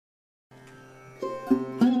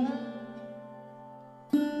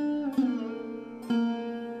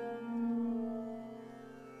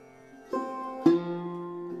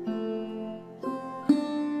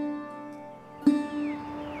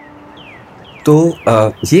तो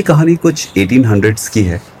ये कहानी कुछ 1800s की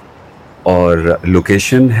है और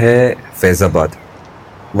लोकेशन है फैज़ाबाद।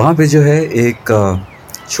 वहाँ पे जो है एक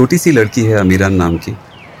छोटी सी लड़की है अमीरान नाम की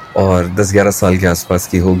और 10-11 साल के आसपास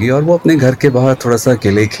की होगी और वो अपने घर के बाहर थोड़ा सा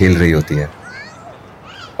अकेले खेल रही होती है।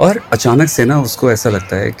 और अचानक से ना उसको ऐसा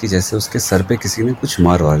लगता है कि जैसे उसके सर पे किसी ने कुछ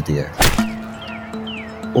मार वार दिया है।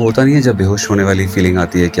 वो होता नहीं है जब बेहोश होने वाली फीलिंग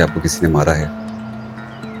आती है कि आपको किसी ने मारा है,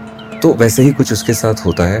 तो वैसे ही कुछ उसके साथ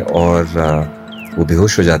होता है और वो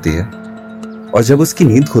बेहोश हो जाती है। और जब उसकी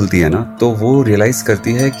नींद खुलती है ना तो वो रियलाइज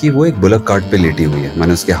करती है कि वो एक बुलक कार्ट पे लेटी हुई है,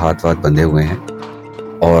 माने उसके हाथ वाथ बंधे हुए हैं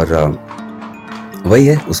और वही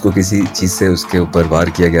है, उसको किसी चीज से उसके ऊपर वार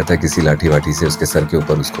किया गया था, किसी लाठी वाठी से उसके सर के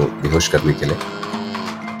ऊपर उसको बेहोश करने के लिए।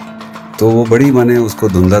 तो वो बड़ी माने उसको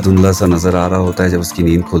धुंधला धुंधला सा नजर आ रहा होता है जब उसकी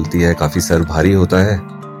नींद खुलती है, काफी सर भारी होता है।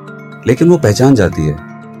 लेकिन वो पहचान जाती है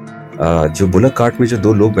जो बुलक कार्ट में जो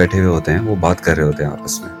दो लोग बैठे हुए होते हैं वो बात कर रहे होते हैं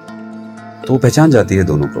आपस में। तो वो पहचान जाती है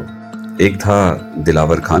दोनों को। एक था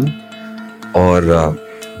दिलावर खान और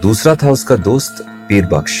दूसरा था उसका दोस्त पीर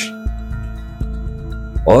बख्श।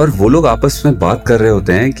 और वो लोग आपस में बात कर रहे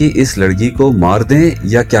होते हैं कि इस लड़की को मार दें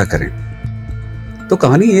या क्या करें। तो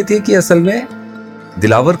कहानी ये थी कि असल में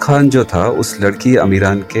दिलावर खान जो था उस लड़की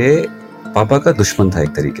अमीरान के पापा का दुश्मन था एक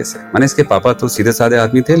तरीके से। माने इसके पापा तो सीधे साधे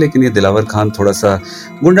आदमी थे, लेकिन ये दिलावर खान थोड़ा सा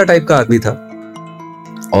गुंडा टाइप का आदमी था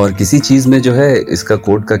और किसी चीज में जो है इसका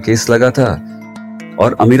कोर्ट का केस लगा था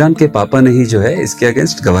और अमीरान के पापा ने ही जो है इसके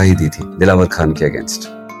अगेंस्ट गवाही दी थी, दिलावर खान के अगेंस्ट।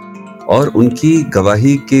 और उनकी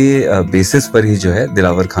गवाही के बेसिस पर ही जो है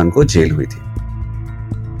दिलावर खान को जेल हुई थी।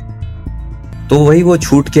 तो वही वो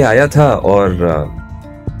छूट के आया था और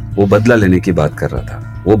वो बदला लेने की बात कर रहा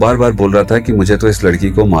था। वो बार बार बोल रहा था कि मुझे तो इस लड़की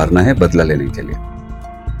को मारना है बदला लेने के लिए।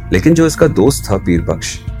 लेकिन जो इसका दोस्त था पीर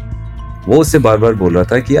बख्श, वो उससे बार बार बोल रहा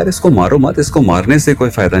था कि यार इसको मारो मत, इसको मारने से कोई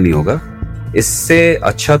फायदा नहीं होगा, इससे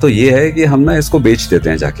अच्छा तो ये है कि हम ना इसको बेच देते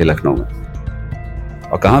हैं जाके लखनऊ में।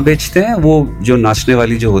 और कहाँ बेचते हैं? वो जो नाचने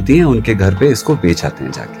वाली जो होती हैं उनके घर पे इसको बेच आते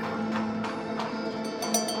हैं जाके।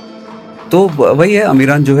 तो वही है,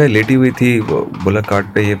 अमीरान जो है लेटी हुई थी बुलक कार्ट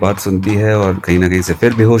पे, ये बात सुनती है और कहीं ना कहीं से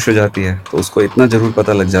फिर बेहोश हो जाती है। तो उसको इतना जरूर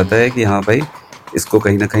पता लग जाता है कि हाँ भाई, इसको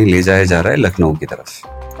कहीं ना कहीं ले जाया जा रहा है लखनऊ की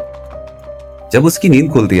तरफ। जब उसकी नींद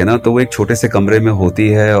खुलती है ना तो वो एक छोटे से कमरे में होती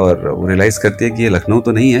है और वो रियलाइज करती है कि ये लखनऊ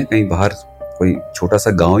तो नहीं है, कहीं बाहर कोई छोटा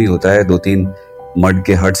सा गांव ही होता है, 2-3 मड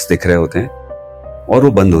के हट्स दिख रहे होते हैं और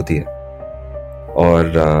वो बंद होती है।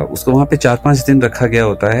 और उसको वहां पे 4-5 दिन रखा गया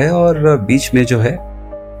होता है और बीच में जो है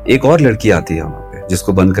एक और लड़की आती है वहां पे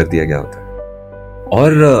जिसको बंद कर दिया गया होता है।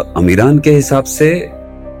 और अमीरान के हिसाब से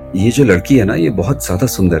ये जो लड़की है ना ये बहुत ज्यादा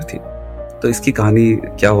सुंदर थी। तो इसकी कहानी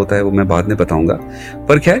क्या होता है वो मैं बाद में बताऊंगा।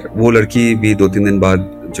 पर खैर वो लड़की भी 2-3 दिन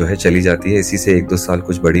बाद जो है चली जाती है, इसी से 1-2 साल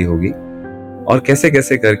कुछ बड़ी होगी और कैसे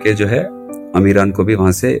कैसे करके जो है अमीरान को भी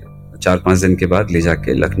वहां से 4-5 दिन के बाद ले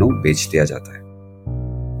जाके लखनऊ बेच दिया जाता है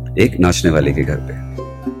एक नाचने वाले के घर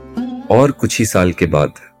पे। और कुछ ही साल के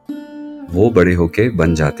बाद वो बड़े होके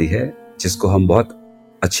बन जाती है जिसको हम बहुत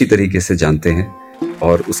अच्छी तरीके से जानते हैं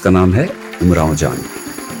और उसका नाम है उमराव जान,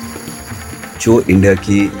 जो इंडिया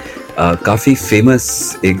की काफी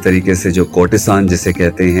फेमस एक तरीके से जो कोर्टिसान जिसे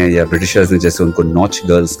कहते हैं, या ब्रिटिशर्स ने जैसे उनको नॉच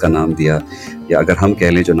गर्ल्स का नाम दिया, या अगर हम कह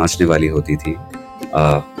लें जो नाचने वाली होती थी,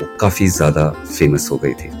 वो काफी ज्यादा फेमस हो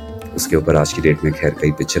गई थी। उसके ऊपर आज की डेट में खैर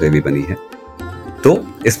कई पिक्चरें भी बनी हैं। तो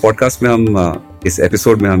इस पॉडकास्ट में हम इस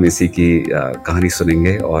एपिसोड में हम इसी की कहानी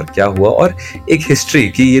सुनेंगे और क्या हुआ और एक हिस्ट्री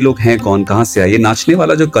कि ये लोग हैं कौन, कहाँ से आए, ये नाचने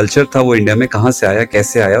वाला जो कल्चर था वो इंडिया में कहाँ से आया,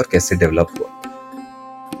 कैसे आया और कैसे डेवलप हुआ।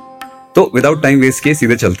 तो विदाउट टाइम वेस्ट किए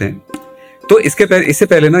सीधे चलते हैं। तो इससे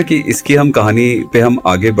पहले ना कि इसकी हम कहानी पे हम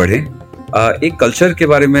आगे बढ़े, एक कल्चर के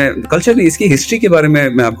बारे में, कल्चर नहीं इसकी हिस्ट्री के बारे में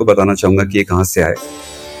मैं आपको बताना चाहूंगा कि ये कहाँ से आए।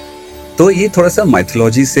 तो ये थोड़ा सा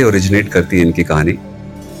माइथोलॉजी से ओरिजिनेट करती है इनकी कहानी।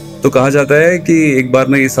 तो कहा जाता है कि एक बार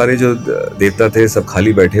ना ये सारे जो देवता थे सब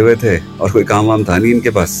खाली बैठे हुए थे और कोई काम वाम था नहीं इनके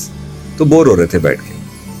पास, तो बोर हो रहे थे बैठ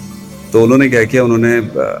के। तो उन्होंने क्या किया, उन्होंने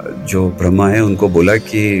जो ब्रह्मा है उनको बोला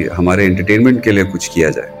कि हमारे एंटरटेनमेंट के लिए कुछ किया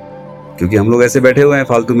जाए, क्योंकि हम लोग ऐसे बैठे हुए हैं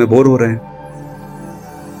फालतू में बोर हो रहे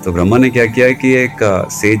हैं। तो ब्रह्मा ने क्या किया कि एक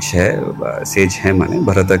सेज है माने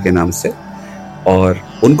भरता के नाम से, और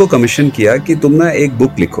उनको कमीशन किया कि तुम ना एक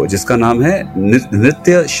बुक लिखो जिसका नाम है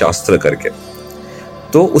नृत्य शास्त्र करके।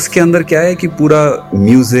 तो उसके अंदर क्या है कि पूरा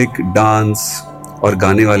म्यूजिक, डांस और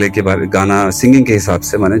गाने वाले के बारे, गाना सिंगिंग के हिसाब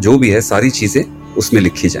से माने जो भी है सारी चीजें उसमें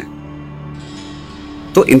लिखी जाएं।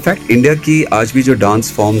 तो इनफैक्ट इंडिया की आज भी जो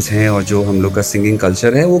डांस फॉर्म्स हैं और जो हम लोग का सिंगिंग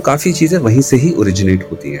कल्चर है वो काफी चीजें वहीं से ही ओरिजिनेट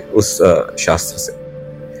होती हैं उस शास्त्र से।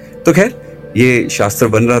 तो खैर ये शास्त्र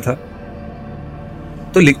बन रहा था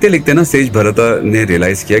तो लिखते लिखते ना सेज भरता ने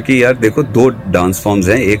रियलाइज किया कि यार देखो, दो डांस फॉर्म्स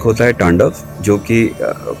हैं। एक होता है तांडव, जो कि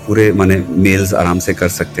पूरे माने मेल्स आराम से कर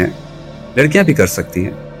सकते हैं, लड़कियां भी कर सकती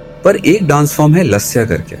हैं। पर एक डांस फॉर्म है लस्या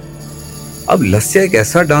करके। अब लस्या एक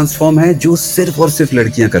ऐसा डांस फॉर्म है जो सिर्फ और सिर्फ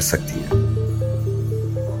लड़कियां कर सकती हैं।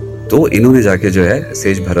 तो इन्होंने जाके जो है,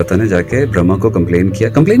 सेज भरता ने जाके ब्रह्मा को कंप्लेन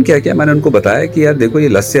किया क्या, मैंने उनको बताया कि यार देखो, ये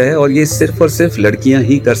लस्या है और ये सिर्फ और सिर्फ लड़कियां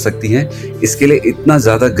ही कर सकती हैं, इसके लिए इतना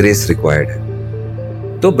ज्यादा ग्रेस रिक्वायर्ड है।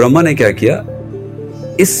 तो ब्रह्मा ने क्या किया,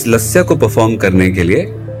 इस लस्या को परफॉर्म करने के लिए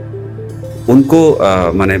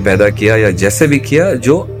उनको मैंने पैदा किया, या जैसे भी किया,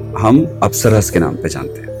 जो हम अप्सरास के नाम पे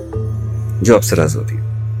जानते हैं, जो अप्सरास होती है।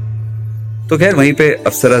 तो खैर वहीं पे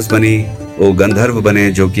अप्सरास बनी, वो गंधर्व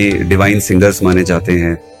बने जो कि डिवाइन सिंगर्स माने जाते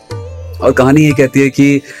हैं। और कहानी ये कहती है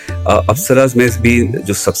कि अप्सरास में भी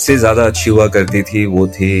जो सबसे ज्यादा अच्छी हुआ करती थी वो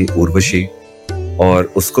थी उर्वशी,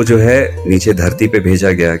 और उसको जो है नीचे धरती पे भेजा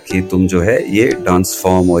गया कि तुम जो है ये डांस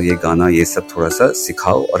फॉर्म और ये गाना ये सब थोड़ा सा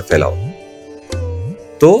सिखाओ और फैलाओ।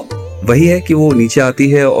 तो वही है कि वो नीचे आती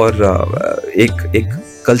है और एक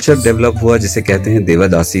कल्चर डेवलप हुआ जिसे कहते हैं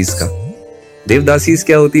देवदासीज का। देवदासीज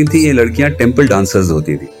क्या होती थी, ये लड़कियां टेम्पल डांसर्स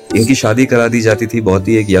होती थी। इनकी शादी करा दी जाती थी बहुत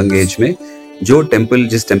ही एक यंग एज में, जो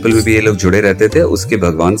जिस टेम्पल में भी ये लोग जुड़े रहते थे उसके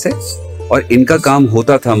भगवान से, और इनका काम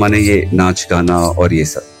होता था माने ये नाच गाना और ये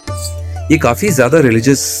सब। ये काफी ज्यादा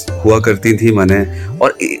रिलीजियस हुआ करती थी माने।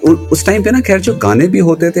 और उस टाइम पे ना खैर जो गाने भी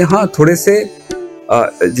होते थे, हाँ थोड़े से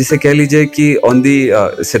जिसे कह लीजिए कि ऑन दी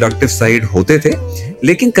सेडक्टिव साइड होते थे,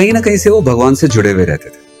 लेकिन कहीं ना कहीं से वो भगवान से जुड़े हुए रहते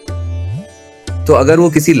थे। तो अगर वो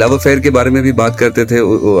किसी लव अफेयर के बारे में भी बात करते थे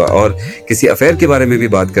और किसी अफेयर के बारे में भी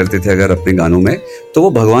बात करते थे अगर अपने गानों में, तो वो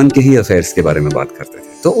भगवान के ही अफेयर्स के बारे में बात करते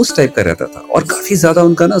थे। तो उस टाइप का रहता था और काफी ज्यादा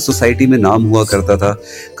उनका ना सोसाइटी में नाम हुआ करता था,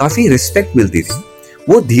 काफी रिस्पेक्ट मिलती थी।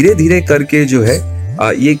 वो धीरे धीरे करके जो है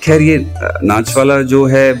ये खैर ये नाच वाला जो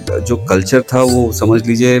है जो कल्चर था, वो समझ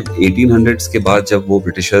लीजिए 1800s के बाद, जब वो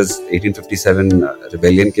ब्रिटिशर्स 1857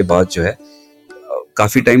 रिबेलियन के बाद जो है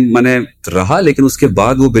काफी टाइम माने रहा, लेकिन उसके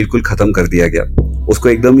बाद वो बिल्कुल खत्म कर दिया गया। उसको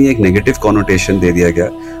एकदम ही एक नेगेटिव कॉनोटेशन दे दिया गया।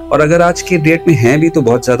 और अगर आज के डेट में हैं भी तो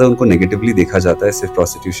बहुत ज्यादा उनको नेगेटिवली देखा जाता है, सिर्फ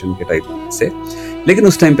प्रोस्टिट्यूशन के टाइप से। लेकिन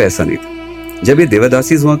उस टाइम पे ऐसा नहीं था। जब ये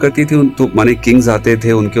देवदासीज हुआ करती थी तो माने किंग्स आते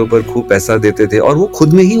थे, उनके ऊपर खूब पैसा देते थे, और वो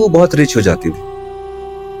खुद में ही वो बहुत रिच हो जाती थी।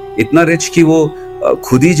 इतना रिच कि वो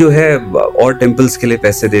खुद ही जो है और टेम्पल्स के लिए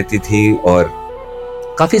पैसे देती थी, और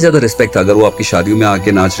काफी ज्यादा रिस्पेक्ट था। अगर वो आपकी शादियों में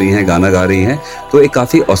आके नाच रही हैं, गाना गा रही हैं, तो एक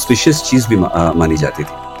काफी ऑस्पिशियस चीज भी मानी जाती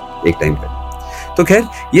थी एक टाइम पे। तो खैर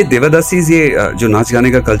ये देवदासीज, ये जो नाच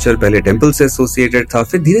गाने का कल्चर पहले टेम्पल से एसोसिएटेड था,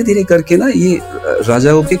 फिर धीरे धीरे करके ना ये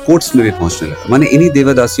राजाओं के कोर्ट्स में भी पहुंचने लगा। माने इन्हीं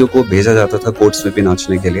देवदासियों को भेजा जाता था कोर्ट्स में भी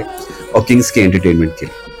नाचने के लिए और किंग्स के एंटरटेनमेंट के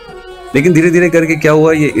लिए। लेकिन धीरे धीरे करके क्या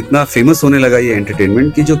हुआ, ये इतना फेमस होने लगा ये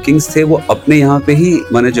एंटरटेनमेंट कि जो किंग्स थे वो अपने यहाँ पे ही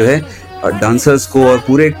माने जो है डांसर्स को और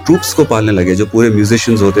पूरे ट्रूप्स को पालने लगे, जो पूरे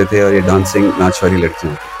म्यूजिशियंस होते थे और ये डांसिंग नाच वाली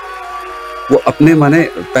लड़कियां, वो अपने माने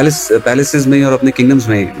पैलेसेस में ही और अपने किंगडम्स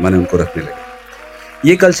में ही माने उनको रखने लगे।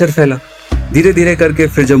 ये कल्चर फैला धीरे धीरे करके।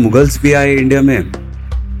 फिर जब मुगल्स भी आए इंडिया में,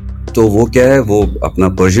 तो वो क्या है, वो अपना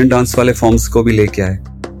पर्शियन डांस वाले फॉर्म्स को भी लेके आए।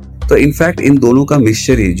 तो इनफैक्ट इन दोनों का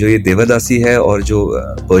मिक्सचर ही, जो ये देवदासी है और जो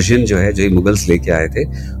पर्शियन जो है, जो ये मुगल्स लेके आए थे,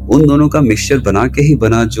 उन दोनों का मिक्सचर बना के ही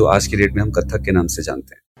बना जो आज की डेट में हम कथक के नाम से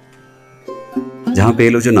जानते हैं। जहाँ पे ये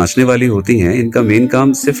लोग जो नाचने वाली होती हैं, इनका मेन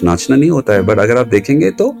काम सिर्फ नाचना नहीं होता है, बट अगर आप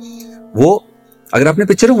देखेंगे तो वो, अगर आपने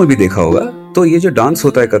पिक्चरों में भी देखा होगा, तो ये जो डांस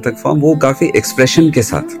होता है कथक फॉर्म, वो काफी एक्सप्रेशन के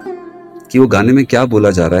साथ, कि वो गाने में क्या बोला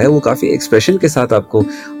जा रहा है, वो काफी एक्सप्रेशन के साथ, आपको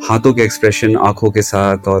हाथों के एक्सप्रेशन, आंखों के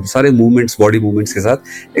साथ और सारे मूवमेंट्स, बॉडी मूवमेंट्स के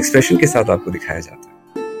साथ, एक्सप्रेशन के साथ आपको दिखाया जाता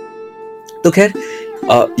है। तो खैर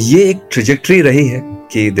ये एक ट्रेजेक्टरी रही है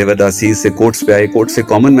कि देवदासी से कोर्ट्स पे आई, कोर्ट से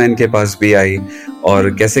कॉमन मैन के पास भी आई, और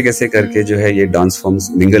कैसे कैसे करके जो है ये डांस फॉर्म्स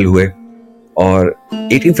मिंगल हुए। और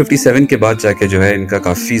 1857 के बाद जाके जो है इनका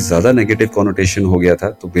काफी ज्यादा नेगेटिव कॉनोटेशन हो गया था,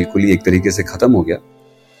 तो बिल्कुल ही एक तरीके से खत्म हो गया।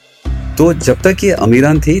 तो जब तक ये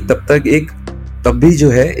अमीरान थी तब भी जो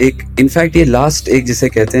है एक, इनफैक्ट ये लास्ट एक जिसे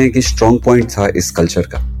कहते हैं कि स्ट्रॉन्ग पॉइंट था इस कल्चर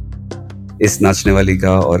का, इस नाचने वाली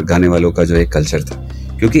का और गाने वालों का जो एक कल्चर था।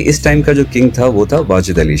 क्योंकि इस टाइम का जो किंग था वो था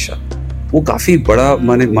वाजिद अली शाह। वो काफी बड़ा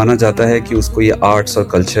माना जाता है कि उसको ये आर्ट्स और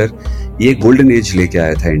कल्चर, ये गोल्डन एज लेके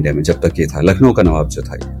आया था इंडिया में। जब तक ये था, लखनऊ का नवाब जो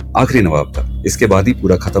था, ये आखिरी नवाब था, इसके बाद ही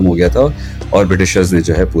पूरा खत्म हो गया था और ब्रिटिशर्स ने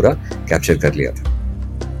जो है पूरा कैप्चर कर लिया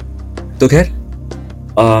था। तो खैर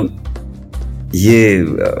ये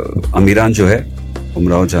अमीरान जो है,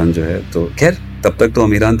 उमराव जान जो है, तो खैर तब तक तो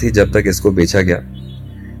अमीरान थी जब तक इसको बेचा गया।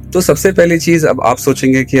 तो सबसे पहली चीज, अब आप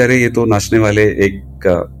सोचेंगे कि अरे ये तो नाचने वाले एक,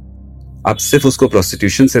 आप सिर्फ उसको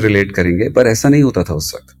प्रोस्टिट्यूशन से रिलेट करेंगे, पर ऐसा नहीं होता था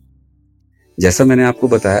उस वक्त। जैसा मैंने आपको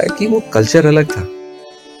बताया कि वो कल्चर अलग था।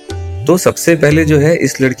 तो सबसे पहले जो है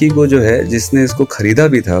इस लड़की को जो है जिसने इसको खरीदा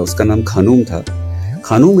भी था, उसका नाम खानूम था।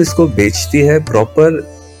 खानूम इसको बेचती है प्रॉपर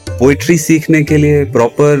पोइट्री सीखने के लिए,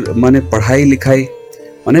 प्रॉपर माने पढ़ाई लिखाई।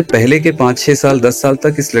 माने पहले के 5-6 साल 10 साल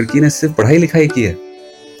तक इस लड़की ने सिर्फ पढ़ाई लिखाई की है।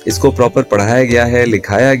 इसको प्रॉपर पढ़ाया गया है,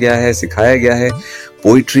 लिखाया गया है, सिखाया गया है।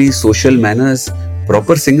 Poetry, social manners,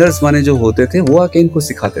 proper singers माने जो होते थे वो आके इनको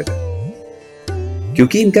सिखाते थे।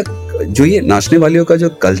 क्योंकि इनका जो ये नाचने वालियों का जो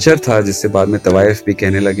कल्चर था, जिससे बाद में तवाइफ भी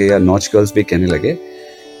कहने लगे या नौच गर्ल्स भी कहने लगे,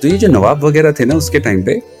 तो ये जो नवाब वगैरह थे ना उसके टाइम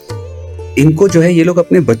पे, इनको जो है ये लोग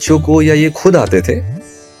अपने बच्चों को या ये खुद आते थे,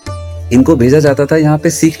 इनको भेजा जाता था यहाँ पे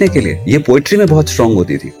सीखने के लिए। ये पोइट्री में बहुत स्ट्रांग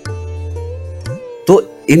होती थी, तो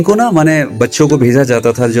इनको ना माने बच्चों को भेजा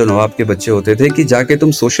जाता था, जो नवाब के बच्चे होते थे, कि जाके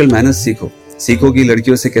तुम सोशल मैनर्स सीखो कि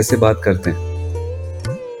लड़कियों से कैसे बात करते हैं,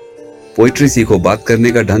 पोइट्री सीखो, बात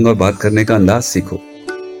करने का ढंग और बात करने का अंदाज सीखो।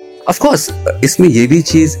 ऑफ कोर्स इसमें ये भी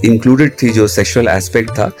चीज इंक्लूडेड थी जो सेक्सुअल एस्पेक्ट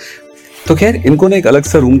था। तो खैर इनको ना एक अलग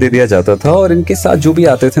सा रूम दे दिया जाता था, और इनके साथ जो भी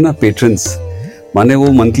आते थे ना पेट्रन्स, माने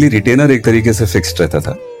वो मंथली रिटेनर एक तरीके से फिक्स्ड रहता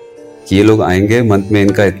था कि ये लोग आएंगे, मंथ में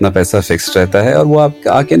इनका इतना पैसा फिक्स्ड रहता है, और वो आप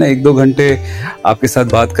आके ना 1-2 घंटे आपके साथ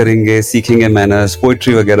बात करेंगे, सीखेंगे मैनर्स,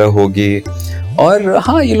 पोइट्री वगैरह होगी। और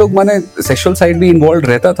हाँ, ये लोग माने सेक्सुअल साइड भी इन्वॉल्व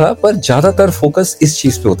रहता था, पर ज्यादातर फोकस इस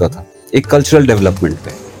चीज पे होता था, एक कल्चरल डेवलपमेंट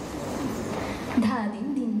पे।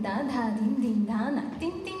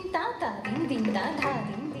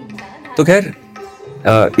 तो खैर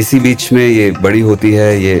इसी बीच में ये बड़ी होती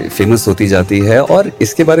है, ये फेमस होती जाती है। और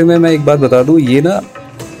इसके बारे में मैं एक बात बता दूं, ये ना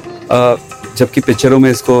जबकि पिक्चरों में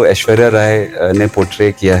इसको ऐश्वर्या राय ने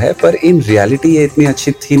पोर्ट्रे किया है, पर इन रियलिटी ये इतनी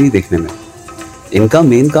अच्छी थी नहीं दिखने में। इनका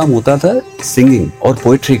मेन काम होता था सिंगिंग और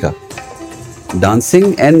पोइट्री का।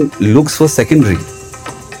 डांसिंग एंड लुक्स वो सेकेंडरी।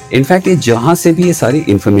 इनफैक्ट ये जहां से भी ये सारी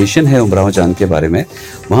इंफॉर्मेशन है उमराव जान के बारे में,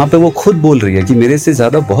 वहां पे वो खुद बोल रही है कि मेरे से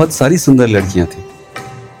ज्यादा बहुत सारी सुंदर लड़कियां थी,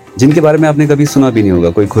 जिनके बारे में आपने कभी सुना भी नहीं होगा।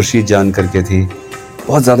 कोई खुर्शीद जान करके थी,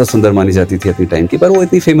 बहुत ज्यादा सुंदर मानी जाती थी अपनी टाइम की, पर वो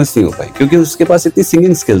इतनी फेमस नहीं हो पाई क्योंकि उसके पास इतनी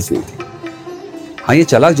सिंगिंग स्किल्स नहीं थी। हाँ, ये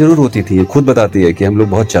चालाक जरूर होती थी, ये खुद बताती है कि हम लोग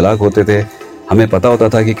बहुत चालाक होते थे, हमें पता होता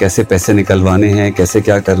था कि कैसे पैसे निकलवाने हैं, कैसे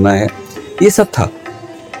क्या करना है, ये सब था।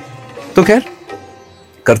 तो खैर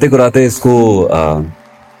करते कराते इसको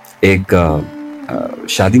एक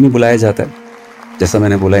शादी में बुलाया जाता है। जैसा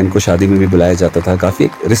मैंने बोला, इनको शादी में भी बुलाया जाता था, काफी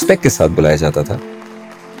एक रिस्पेक्ट के साथ बुलाया जाता था।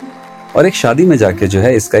 और एक शादी में जाके जो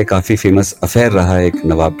है इसका एक काफी फेमस अफेयर रहा है एक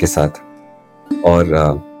नवाब के साथ।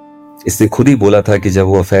 और इसने खुद ही बोला था कि जब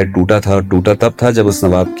वो अफेयर टूटा था, और टूटा तब था जब उस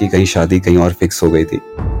नवाब की कहीं शादी कहीं और फिक्स हो गई थी,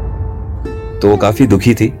 तो वो काफी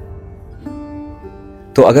दुखी थी।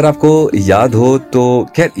 तो अगर आपको याद हो तो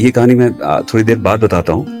खैर ये कहानी मैं थोड़ी देर बाद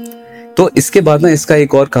बताता हूँ। तो इसके बाद ना इसका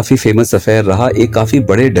एक और काफी फेमस अफेयर रहा एक काफी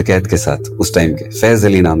बड़े डकैत के साथ, उस टाइम के फैज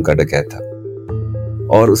अली नाम का डकैत था,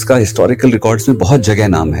 और उसका हिस्टोरिकल रिकॉर्ड्स में बहुत जगह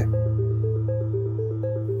नाम है।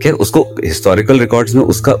 खैर उसको हिस्टोरिकल रिकॉर्ड्स में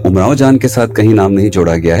उसका उमराव जान के साथ कहीं नाम नहीं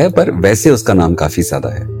जोड़ा गया है, पर वैसे उसका नाम काफी ज्यादा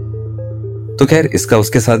है। तो खैर इसका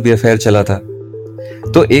उसके साथ भी अफेयर चला था।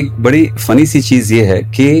 तो एक बड़ी फनी सी चीज ये है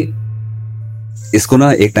कि इसको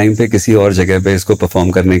ना एक टाइम पे किसी और जगह पे इसको परफॉर्म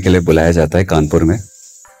करने के लिए बुलाया जाता है कानपुर में।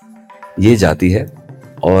 ये जाती है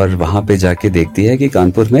और वहां पे जाके देखती है कि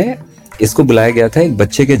कानपुर में इसको बुलाया गया था एक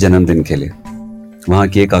बच्चे के जन्मदिन के लिए। वहां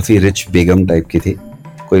की काफी रिच बेगम टाइप की थी,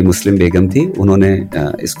 कोई मुस्लिम बेगम थी, उन्होंने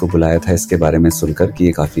इसको बुलाया था इसके बारे में सुनकर कि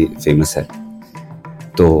ये काफी फेमस है।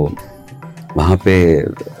 तो वहां पे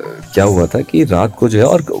क्या हुआ था कि रात को जो है,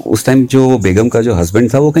 और उस टाइम जो बेगम का जो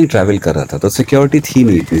हस्बैंड था वो कहीं ट्रैवल कर रहा था, तो सिक्योरिटी थी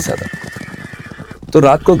नहीं इतनी ज्यादा। तो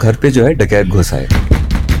रात को घर पे जो है डकैत घुस आए।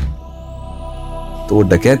 तो वो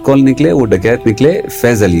डकैत कौन निकले? वो डकैत निकले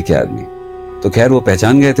फैज अली के आदमी। तो खैर वो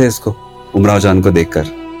पहचान गए थे इसको, उमराव जान को देखकर।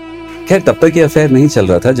 खैर तब तक ये अफेयर नहीं चल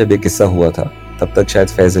रहा था जब ये किस्सा हुआ था, तब तक शायद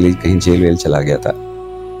फैज अली कहीं जेल वेल चला गया था।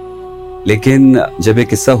 लेकिन जब ये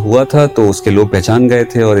किस्सा हुआ था तो उसके लोग पहचान गए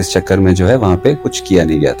थे, और इस चक्कर में जो है वहां पे कुछ किया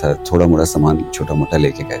नहीं गया था, थोड़ा मोड़ा सामान छोटा मोटा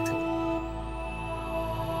लेके गए थे।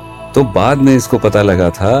 तो बाद में इसको पता लगा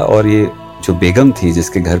था, और ये जो बेगम थी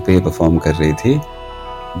जिसके घर पे ये परफॉर्म कर रही थी,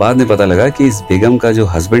 बाद में पता लगा कि इस बेगम का जो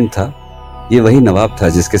हस्बैंड था ये वही नवाब था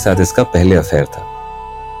जिसके साथ इसका पहले अफेयर था।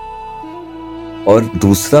 और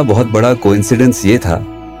दूसरा बहुत बड़ा कोइंसिडेंस ये था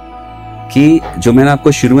कि जो मैंने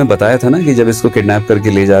आपको शुरू में बताया था ना कि जब इसको किडनैप करके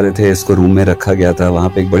ले जा रहे थे, इसको रूम में रखा गया था, वहां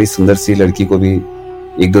पे एक बड़ी सुंदर सी लड़की को भी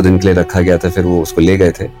 1-2 दिन के लिए रखा गया था, फिर वो उसको ले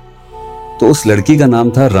गए थे। तो उस लड़की का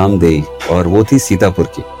नाम था रामदेई, और वो थी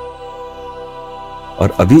सीतापुर की।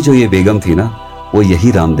 और अभी जो ये बेगम थी ना, वो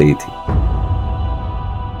यही रामदेई थी।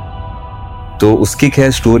 तो उसकी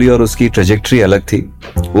खैर स्टोरी और उसकी ट्रेजेक्ट्री अलग थी।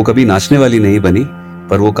 वो कभी नाचने वाली नहीं बनी,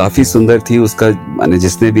 पर वो काफी सुंदर थी। उसका माने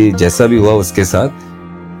जिसने भी जैसा भी हुआ उसके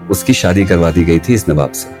साथ उसकी शादी करवा दी गई थी इस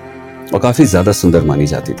नवाब से। और काफी ज्यादा सुंदर मानी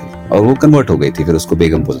जाती थी, और वो कन्वर्ट हो गई थी, फिर उसको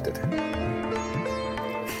बेगम बोलते थे।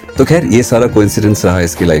 तो खैर ये सारा कोइंसिडेंस रहा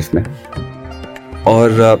इसकी लाइफ में।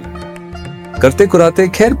 और करते कुराते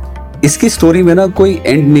खैर इसकी स्टोरी में ना कोई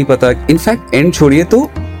एंड नहीं पता। इनफैक्ट एंड छोड़िए, तो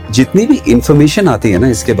जितनी भी इंफॉर्मेशन आती है ना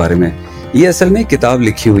इसके बारे में, ये असल में किताब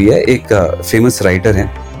लिखी हुई है, एक फेमस राइटर है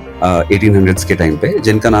 1800s के टाइम पे,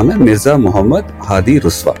 जिनका नाम है मिर्जा मोहम्मद हादी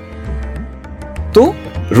रुस्वा। तो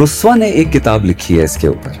रुस्वा ने एक किताब लिखी है इसके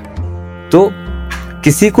ऊपर। तो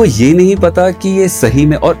किसी को ये नहीं पता कि ये सही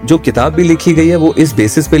में, और जो किताब भी लिखी गई है वो इस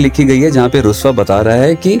बेसिस पे लिखी गई है जहां पे रुस्वा बता रहा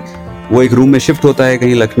है कि वो एक रूम में शिफ्ट होता है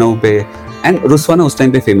कहीं लखनऊ पे। एंड रुस्वा ना उस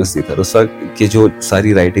टाइम पे फेमस नहीं था, रुस्वा की जो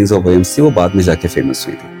सारी राइटिंग्स और पोएम्स थी वो बाद में जाके फेमस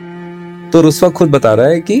हुई थी। तो रुस्वा खुद बता रहा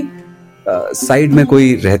है कि साइड में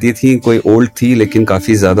कोई रहती थी, कोई ओल्ड थी लेकिन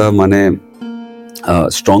काफी ज्यादा माने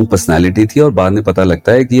स्ट्रॉन्ग पर्सनैलिटी थी, और बाद में पता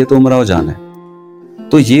लगता है कि ये तो उमराव जान है।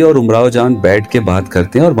 तो ये और उमराव जान बैठ के बात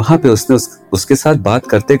करते हैं, और वहां पे उसने उसके साथ बात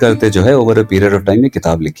करते करते जो है over a period of time में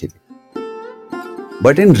किताब लिखी थी।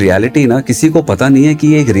 बट इन रियलिटी ना किसी को पता नहीं है कि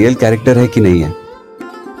ये एक रियल कैरेक्टर है कि नहीं है।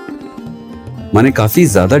 माने काफी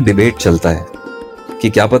ज्यादा डिबेट चलता है कि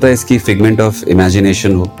क्या पता इसकी फिगमेंट ऑफ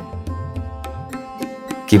इमेजिनेशन हो,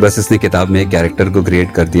 कि बस इसने किताब में एक कैरेक्टर को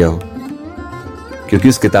क्रिएट कर दिया हो। क्योंकि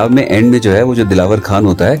उस किताब में एंड में जो है वो जो दिलावर खान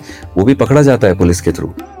होता है वो भी पकड़ा जाता है पुलिस के थ्रू,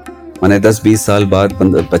 माने 10-20 साल बाद,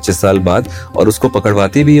 25 साल बाद, और उसको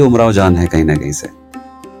पकड़वाती भी ये उमराव जान है कहीं ना कहीं से।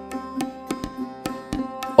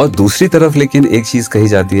 और दूसरी तरफ लेकिन एक चीज कही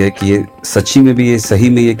जाती है कि ये सच्ची में भी, ये सही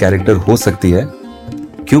में ये कैरेक्टर हो सकती है,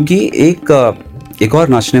 क्योंकि एक और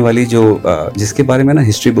नाचने वाली जो जिसके बारे में ना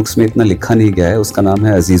हिस्ट्री बुक्स में इतना लिखा नहीं गया है, उसका नाम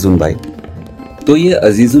है अजीजुन बाई। तो ये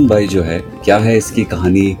अजीजुन बाई जो है, क्या है इसकी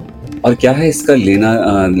कहानी और क्या है इसका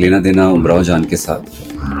लेना देना उमराव जान के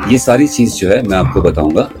साथ, ये सारी चीज जो है मैं आपको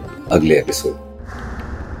बताऊंगा अगले एपिसोड।